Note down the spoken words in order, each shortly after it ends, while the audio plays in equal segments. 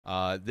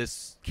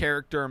This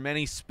character,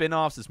 many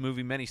spin-offs, this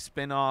movie, many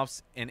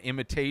spin-offs and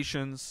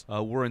imitations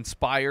were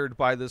inspired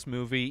by this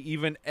movie.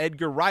 Even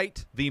Edgar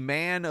Wright, the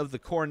man of the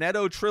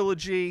Cornetto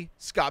trilogy,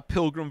 Scott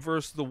Pilgrim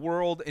vs. the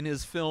World, in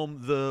his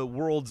film The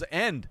World's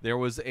End, there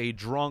was a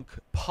drunk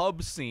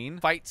pub scene,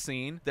 fight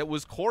scene, that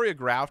was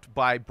choreographed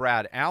by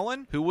Brad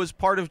Allen, who was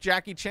part of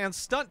Jackie Chan's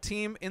stunt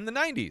team in the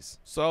 90s.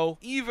 So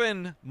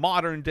even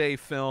modern day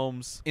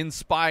films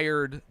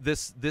inspired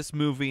this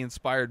movie,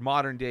 inspired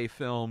modern day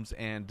films,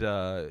 and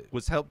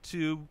was helped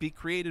to be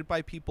created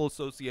by people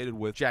associated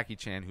with Jackie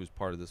Chan, who's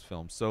part of this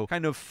film. So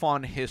kind of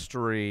fun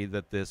history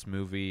that this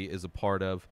movie is a part of.